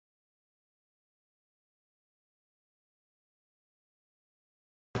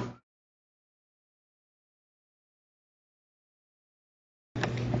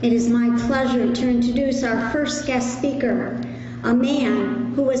It is my pleasure to introduce our first guest speaker, a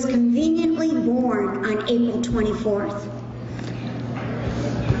man who was conveniently born on April 24th.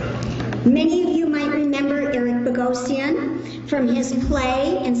 Many of you might remember Eric Bogosian from his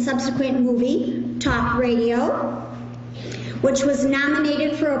play and subsequent movie, Talk Radio, which was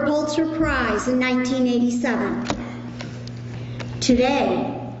nominated for a Pulitzer Prize in 1987.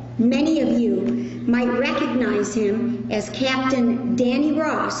 Today, many of you might recognize him as Captain Danny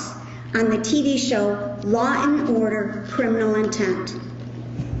Ross on the TV show Law and Order: Criminal Intent.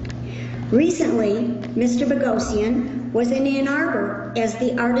 Recently, Mr. Bogosian was in Ann Arbor as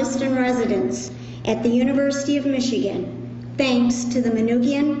the artist in residence at the University of Michigan, thanks to the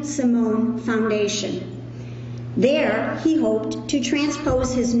Manoogian Simone Foundation. There, he hoped to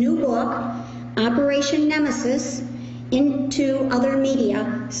transpose his new book, Operation Nemesis, into other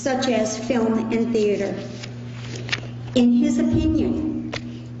media, such as film and theater. In his opinion,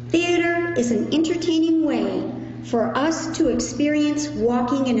 theater is an entertaining way for us to experience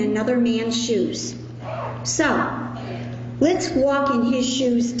walking in another man's shoes. So, let's walk in his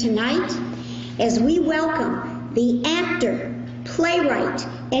shoes tonight as we welcome the actor, playwright,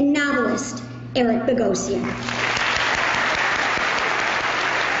 and novelist, Eric Bogosian.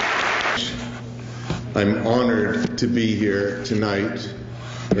 I'm honored to be here tonight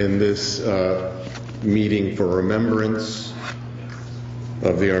in this meeting for remembrance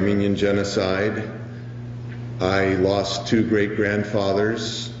of the Armenian Genocide. I lost two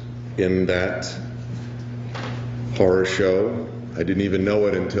great-grandfathers in that horror show. I didn't even know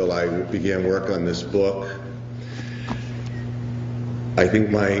it until I began work on this book. I think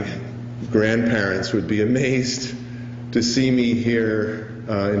my grandparents would be amazed to see me here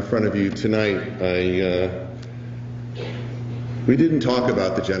in front of you tonight. We didn't talk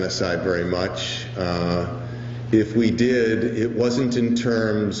about the genocide very much. If we did, it wasn't in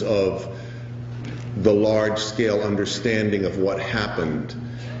terms of the large-scale understanding of what happened.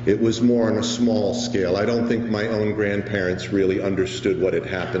 It was more on a small scale. I don't think my own grandparents really understood what had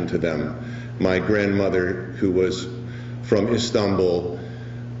happened to them. My grandmother, who was from Istanbul,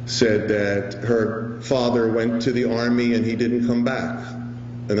 said that her father went to the army and he didn't come back.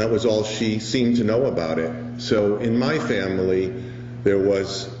 And that was all she seemed to know about it. So in my family, there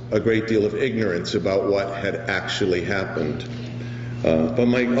was a great deal of ignorance about what had actually happened. But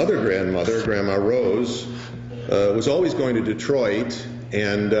my other grandmother, Grandma Rose, was always going to Detroit,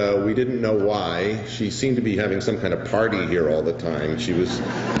 and we didn't know why. She seemed to be having some kind of party here all the time. She was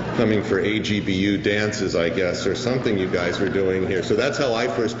coming for AGBU dances, I guess, or something you guys were doing here. So that's how I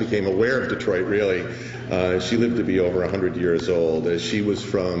first became aware of Detroit, really. She lived to be over 100 years old. She was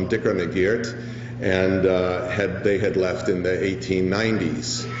from Dikranagert, and they had left in the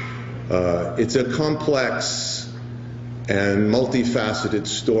 1890s. It's a complex and multifaceted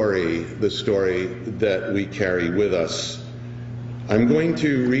story, the story that we carry with us. I'm going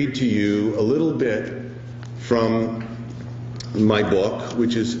to read to you a little bit from my book,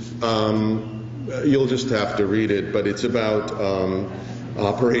 which is, you'll just have to read it, but it's about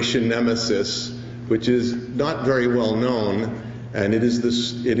Operation Nemesis, which is not very well known, and it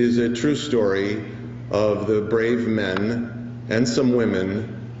is a true story of the brave men and some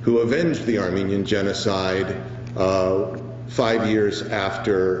women who avenged the Armenian Genocide 5 years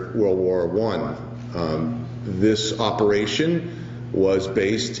after World War I. This operation was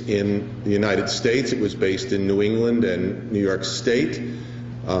based in the United States. It was based in New England and New York State.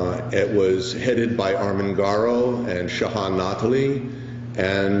 It was headed by Armin Garo and Shahan Natali,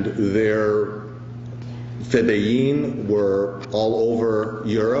 and their fedayeen were all over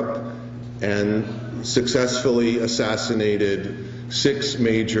Europe and successfully assassinated 6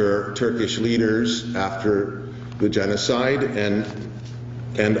 major Turkish leaders after the genocide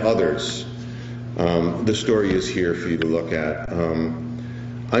and others. The story is here for you to look at.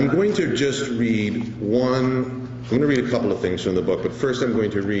 I'm going to just read I'm going to read a couple of things from the book, but first I'm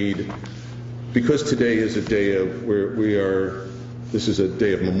going to read, because today is a day of, this is a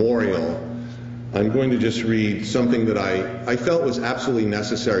day of memorial, I'm going to just read something that I felt was absolutely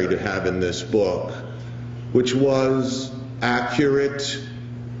necessary to have in this book, which was accurate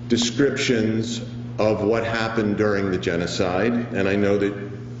descriptions of what happened during the genocide. And I know that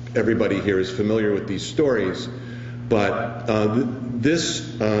everybody here is familiar with these stories, but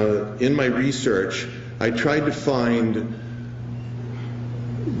in my research, I tried to find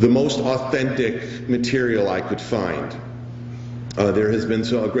the most authentic material I could find. There has been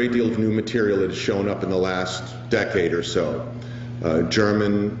a great deal of new material that has shown up in the last decade or so. A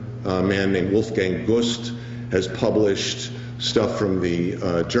German man named Wolfgang Gust has published stuff from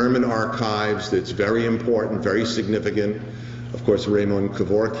the German archives that's very important, very significant. Of course, Raymond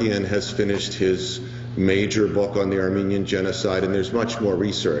Kevorkian has finished his major book on the Armenian Genocide, and there's much more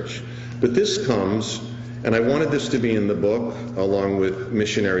research. But this comes, and I wanted this to be in the book, along with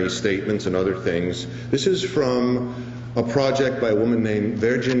missionary statements and other things. This is from a project by a woman named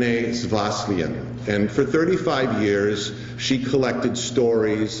Virginie Svaslian. And for 35 years, she collected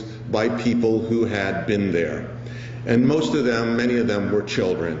stories by people who had been there. And most of them, many of them, were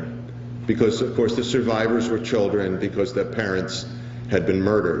children. Because, of course, the survivors were children because their parents had been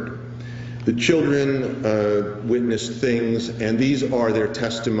murdered. The children witnessed things, and these are their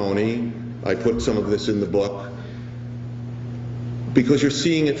testimony. I put some of this in the book. Because you're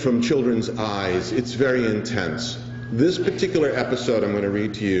seeing it from children's eyes, it's very intense. This particular episode I'm going to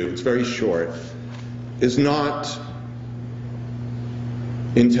read to you, it's very short, is not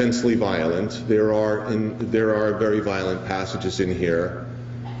intensely violent. There are very violent passages in here.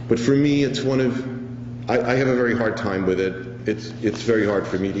 But for me, it's one of, I have a very hard time with it. It's very hard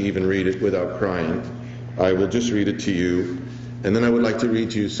for me to even read it without crying. I will just read it to you. And then I would like to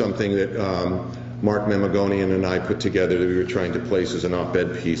read to you something that Mark Mamagonian and I put together that we were trying to place as an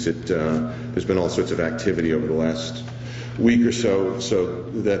op-ed piece. There's been all sorts of activity over the last week or so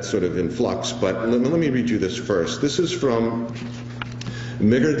that's sort of in flux. But let me read you this first. This is from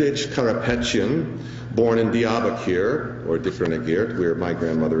Migradich Karapetyan, born in Diyarbakir, or Dikranagir, where my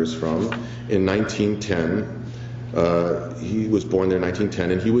grandmother is from, in 1910. He was born there in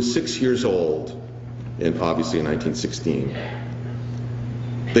 1910, and he was 6 years old, obviously in 1916.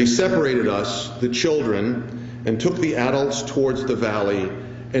 They separated us, the children, and took the adults towards the valley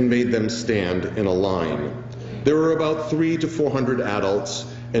and made them stand in a line. There were about 300 to 400 adults,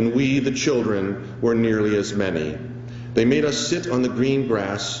 and we, the children, were nearly as many. They made us sit on the green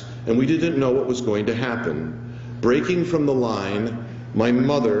grass, and we didn't know what was going to happen. Breaking from the line, my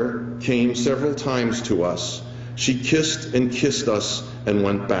mother came several times to us. She kissed and kissed us and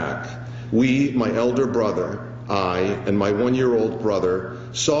went back. We, my elder brother, I, and my 1-year-old brother,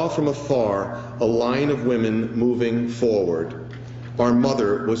 saw from afar a line of women moving forward. Our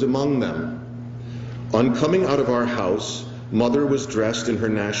mother was among them. On coming out of our house, Mother was dressed in her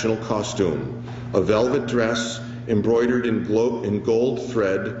national costume, a velvet dress embroidered in gold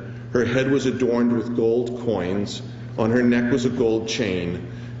thread. Her head was adorned with gold coins. On her neck was a gold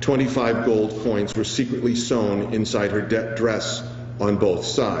chain. 25 gold coins were secretly sewn inside her dress on both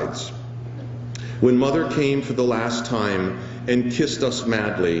sides. When Mother came for the last time and kissed us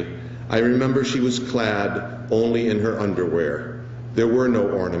madly, I remember she was clad only in her underwear. There were no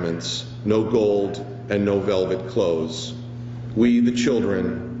ornaments, no gold, and no velvet clothes. We, the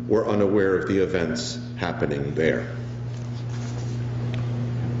children, were unaware of the events happening there.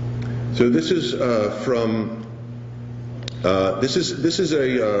 So this is from, I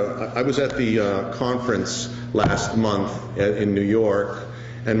was at the conference last month in New York,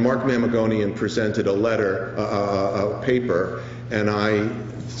 and Mark Mamagonian presented a paper, and I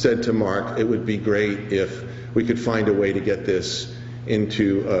said to Mark, it would be great if we could find a way to get this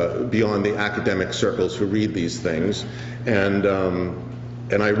into beyond the academic circles who read these things.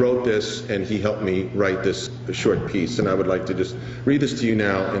 And I wrote this, and he helped me write this short piece, and I would like to just read this to you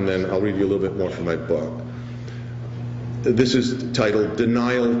now, and then I'll read you a little bit more from my book. This is titled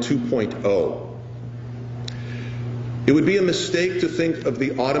Denial 2.0. It would be a mistake to think of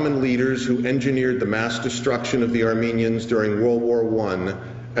the Ottoman leaders who engineered the mass destruction of the Armenians during World War I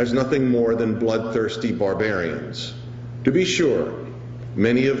as nothing more than bloodthirsty barbarians. To be sure,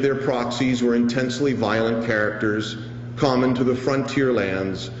 many of their proxies were intensely violent characters common to the frontier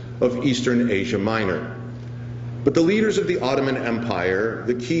lands of Eastern Asia Minor. But the leaders of the Ottoman Empire,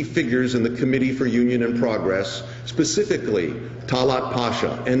 the key figures in the Committee for Union and Progress, specifically Talat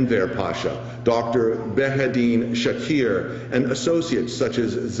Pasha, Enver Pasha, Dr. Behedin Shakir, and associates such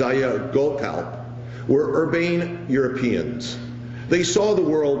as Zaya Golkalp, were urbane Europeans. They saw the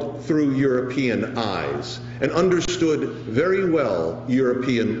world through European eyes and understood very well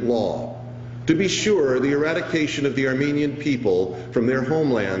European law. To be sure, the eradication of the Armenian people from their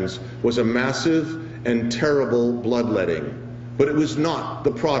homelands was a massive and terrible bloodletting, but it was not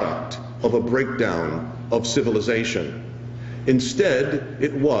the product of a breakdown of civilization. Instead,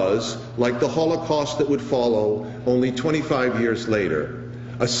 it was, like the Holocaust that would follow only 25 years later,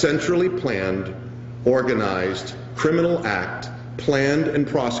 a centrally planned, organized criminal act planned and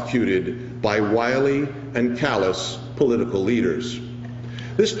prosecuted by wily and callous political leaders.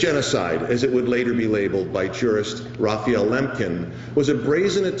 This genocide, as it would later be labeled by jurist Raphael Lemkin, was a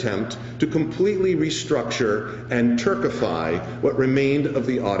brazen attempt to completely restructure and Turkify what remained of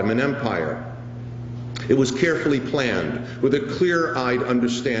the Ottoman Empire. It was carefully planned with a clear-eyed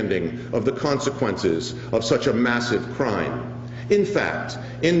understanding of the consequences of such a massive crime. In fact,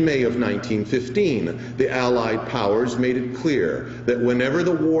 in May of 1915, the Allied powers made it clear that whenever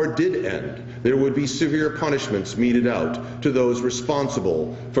the war did end, there would be severe punishments meted out to those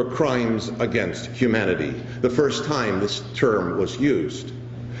responsible for crimes against humanity, the first time this term was used.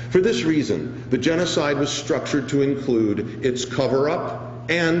 For this reason, the genocide was structured to include its cover-up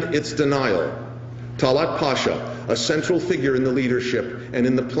and its denial. Talat Pasha, a central figure in the leadership and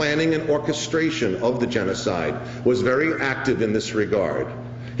in the planning and orchestration of the genocide, was very active in this regard.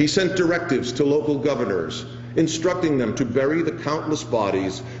 He sent directives to local governors, instructing them to bury the countless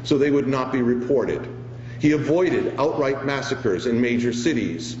bodies so they would not be reported. He avoided outright massacres in major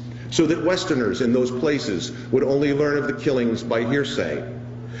cities so that Westerners in those places would only learn of the killings by hearsay.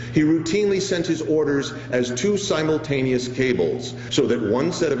 He routinely sent his orders as two simultaneous cables so that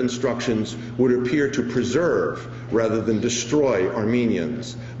one set of instructions would appear to preserve rather than destroy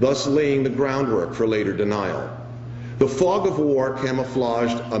Armenians, thus laying the groundwork for later denial. The fog of war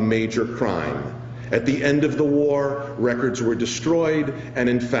camouflaged a major crime. At the end of the war, records were destroyed, and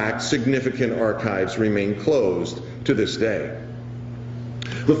in fact, significant archives remain closed to this day.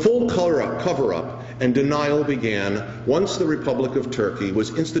 The full cover-up and denial began once the Republic of Turkey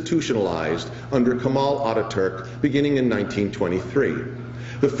was institutionalized under Kemal Ataturk beginning in 1923.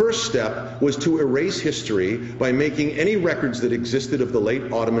 The first step was to erase history by making any records that existed of the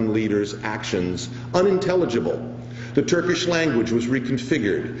late Ottoman leaders' actions unintelligible. The Turkish language was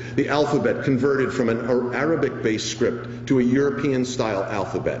reconfigured, the alphabet converted from an Arabic-based script to a European-style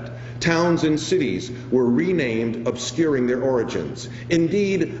alphabet. Towns and cities were renamed, obscuring their origins.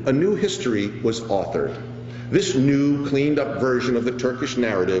 Indeed, a new history was authored. This new, cleaned-up version of the Turkish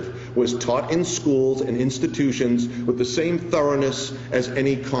narrative was taught in schools and institutions with the same thoroughness as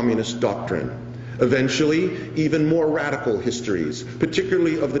any communist doctrine. Eventually, even more radical histories,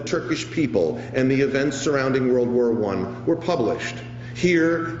 particularly of the Turkish people and the events surrounding World War I, were published.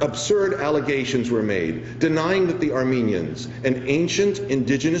 Here, absurd allegations were made, denying that the Armenians, an ancient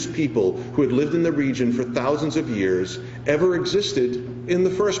indigenous people who had lived in the region for thousands of years, ever existed in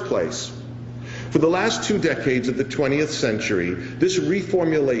the first place. For the last 2 decades of the 20th century, this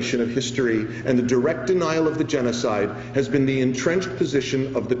reformulation of history and the direct denial of the genocide has been the entrenched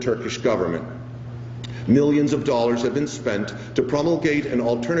position of the Turkish government. Millions of dollars have been spent to promulgate an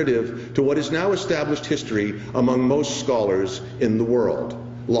alternative to what is now established history among most scholars in the world.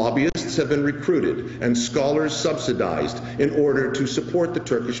 Lobbyists have been recruited and scholars subsidized in order to support the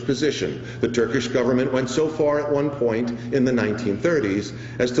Turkish position. The Turkish government went so far at one point in the 1930s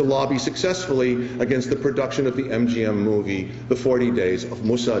as to lobby successfully against the production of the MGM movie, The 40 Days of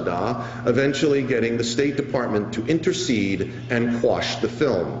Musada, eventually getting the State Department to intercede and quash the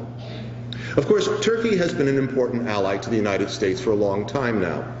film. Of course, Turkey has been an important ally to the United States for a long time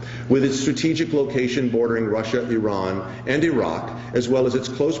now. With its strategic location bordering Russia, Iran, and Iraq, as well as its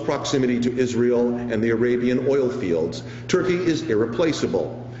close proximity to Israel and the Arabian oil fields, Turkey is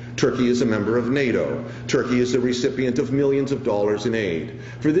irreplaceable. Turkey is a member of NATO. Turkey is the recipient of millions of dollars in aid.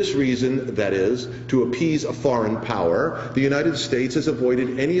 For this reason, that is, to appease a foreign power, the United States has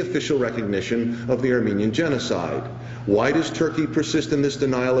avoided any official recognition of the Armenian genocide. Why does Turkey persist in this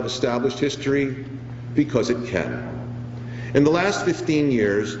denial of established history? Because it can. In the last 15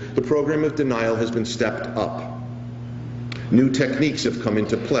 years, the program of denial has been stepped up. New techniques have come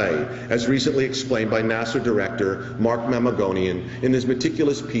into play, as recently explained by NASA Director Mark Mamagonian in his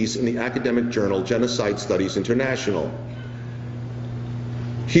meticulous piece in the academic journal Genocide Studies International.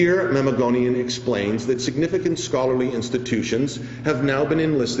 Here, Mamagonian explains that significant scholarly institutions have now been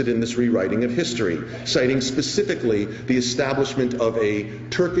enlisted in this rewriting of history, citing specifically the establishment of a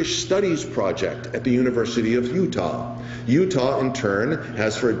Turkish Studies project at the University of Utah. Utah, in turn,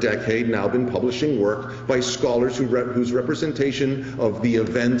 has for a decade now been publishing work by scholars whose representation of the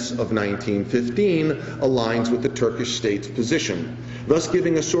events of 1915 aligns with the Turkish state's position, thus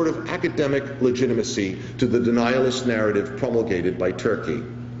giving a sort of academic legitimacy to the denialist narrative promulgated by Turkey.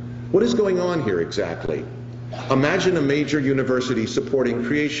 What is going on here exactly? Imagine a major university supporting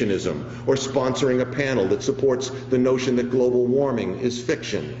creationism or sponsoring a panel that supports the notion that global warming is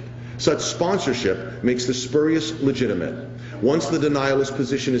fiction. Such sponsorship makes the spurious legitimate. Once the denialist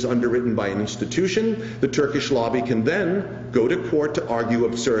position is underwritten by an institution, the Turkish lobby can then go to court to argue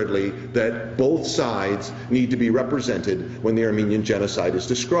absurdly that both sides need to be represented when the Armenian genocide is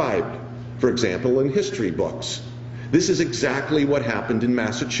described, for example, in history books. This is exactly what happened in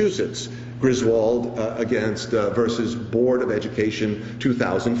Massachusetts. Griswold versus Board of Education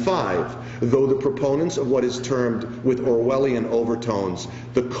 2005, though the proponents of what is termed with Orwellian overtones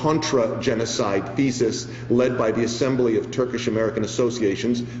the contra-genocide thesis led by the Assembly of Turkish American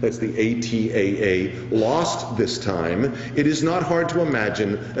Associations, that's the ATAA, lost this time, it is not hard to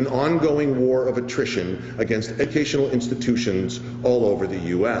imagine an ongoing war of attrition against educational institutions all over the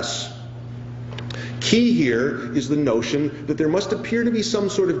U.S. Key here is the notion that there must appear to be some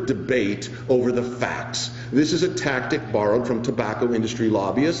sort of debate over the facts. This is a tactic borrowed from tobacco industry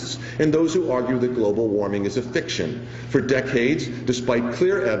lobbyists and those who argue that global warming is a fiction. For decades, despite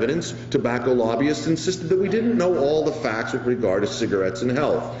clear evidence, tobacco lobbyists insisted that we didn't know all the facts with regard to cigarettes and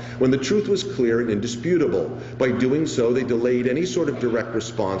health, when the truth was clear and indisputable. By doing so, they delayed any sort of direct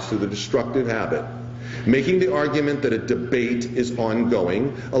response to the destructive habit. Making the argument that a debate is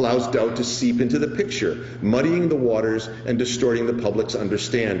ongoing allows doubt to seep into the picture, muddying the waters and distorting the public's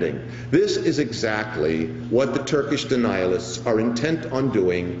understanding. This is exactly what the Turkish denialists are intent on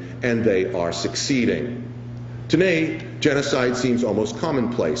doing, and they are succeeding. Today, genocide seems almost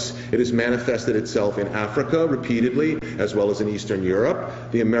commonplace. It has manifested itself in Africa repeatedly, as well as in Eastern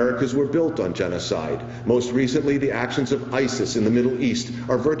Europe. The Americas were built on genocide. Most recently, the actions of ISIS in the Middle East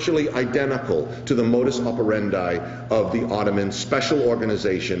are virtually identical to the modus operandi of the Ottoman Special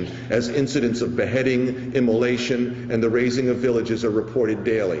Organization, as incidents of beheading, immolation, and the razing of villages are reported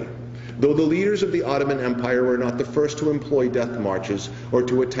daily. Though the leaders of the Ottoman Empire were not the first to employ death marches or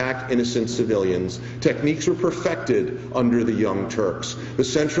to attack innocent civilians, techniques were perfected under the Young Turks. The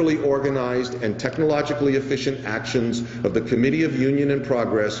centrally organized and technologically efficient actions of the Committee of Union and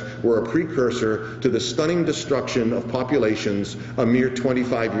Progress were a precursor to the stunning destruction of populations a mere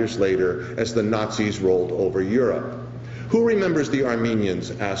 25 years later as the Nazis rolled over Europe. Who remembers the Armenians?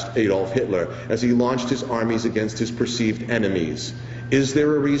 Asked Adolf Hitler as he launched his armies against his perceived enemies. Is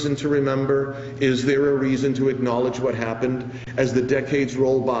there a reason to remember? Is there a reason to acknowledge what happened? As the decades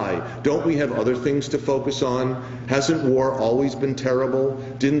roll by, don't we have other things to focus on? Hasn't war always been terrible?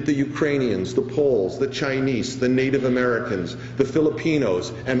 Didn't the Ukrainians, the Poles, the Chinese, the Native Americans, the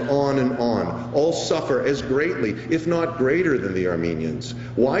Filipinos, and on, all suffer as greatly, if not greater than the Armenians?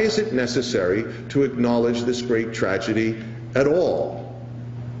 Why is it necessary to acknowledge this great tragedy at all?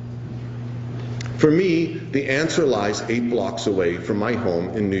 For me, the answer lies 8 blocks away from my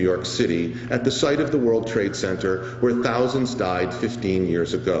home in New York City, at the site of the World Trade Center, where thousands died 15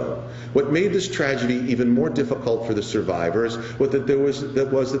 years ago. What made this tragedy even more difficult for the survivors was that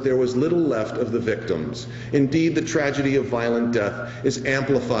there was little left of the victims. Indeed, the tragedy of violent death is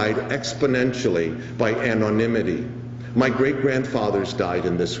amplified exponentially by anonymity. My great-grandfathers died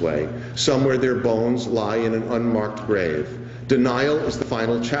in this way. Somewhere their bones lie in an unmarked grave. Denial is the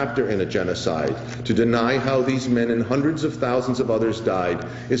final chapter in a genocide. To deny how these men and hundreds of thousands of others died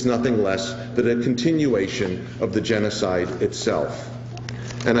is nothing less than a continuation of the genocide itself.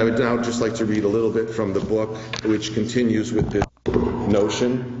 And I would now just like to read a little bit from the book, which continues with this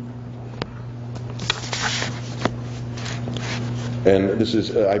notion. And this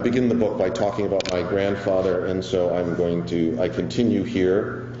is, I begin the book by talking about my grandfather, and so I continue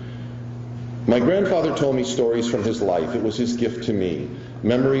here. My grandfather told me stories from his life. It was his gift to me.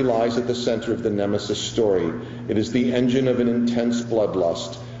 Memory lies at the center of the Nemesis story. It is the engine of an intense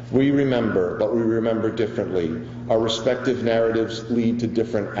bloodlust. We remember, but we remember differently. Our respective narratives lead to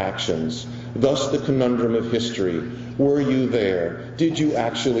different actions. Thus the conundrum of history. Were you there? Did you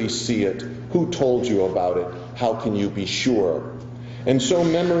actually see it? Who told you about it? How can you be sure? And so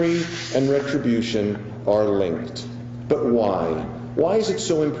memory and retribution are linked. But why? Why is it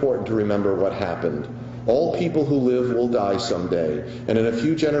so important to remember what happened? All people who live will die someday, and in a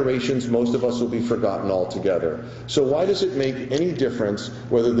few generations most of us will be forgotten altogether. So why does it make any difference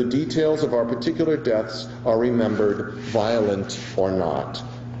whether the details of our particular deaths are remembered, violent or not?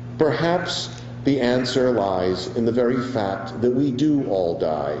 Perhaps the answer lies in the very fact that we do all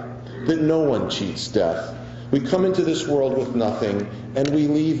die, that no one cheats death. We come into this world with nothing, and we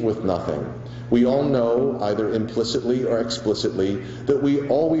leave with nothing. We all know, either implicitly or explicitly, that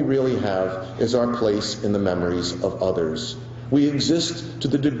all we really have is our place in the memories of others. We exist to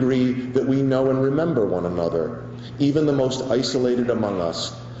the degree that we know and remember one another, even the most isolated among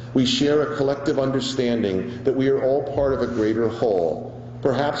us. We share a collective understanding that we are all part of a greater whole.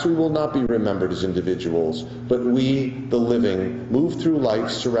 Perhaps we will not be remembered as individuals, but we, the living, move through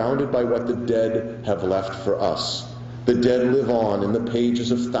life surrounded by what the dead have left for us. The dead live on in the pages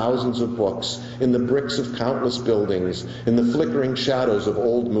of thousands of books, in the bricks of countless buildings, in the flickering shadows of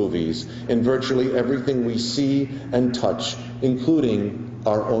old movies, in virtually everything we see and touch, including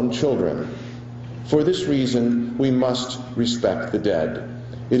our own children. For this reason, we must respect the dead.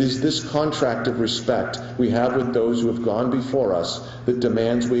 It is this contract of respect we have with those who have gone before us that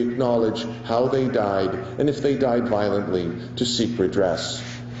demands we acknowledge how they died, and if they died violently, to seek redress.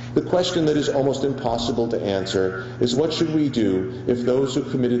 The question that is almost impossible to answer is, what should we do if those who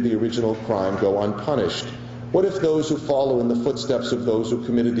committed the original crime go unpunished? What if those who follow in the footsteps of those who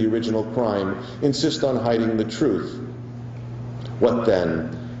committed the original crime insist on hiding the truth? What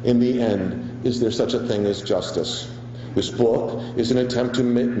then? In the end, is there such a thing as justice? This book is an attempt to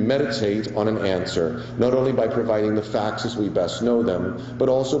meditate on an answer, not only by providing the facts as we best know them, but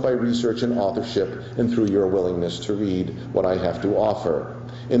also by research and authorship and through your willingness to read what I have to offer.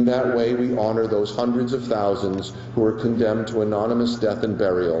 In that way, we honor those hundreds of thousands who are condemned to anonymous death and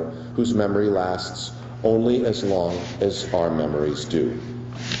burial, whose memory lasts only as long as our memories do.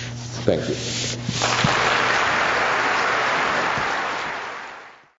 Thank you.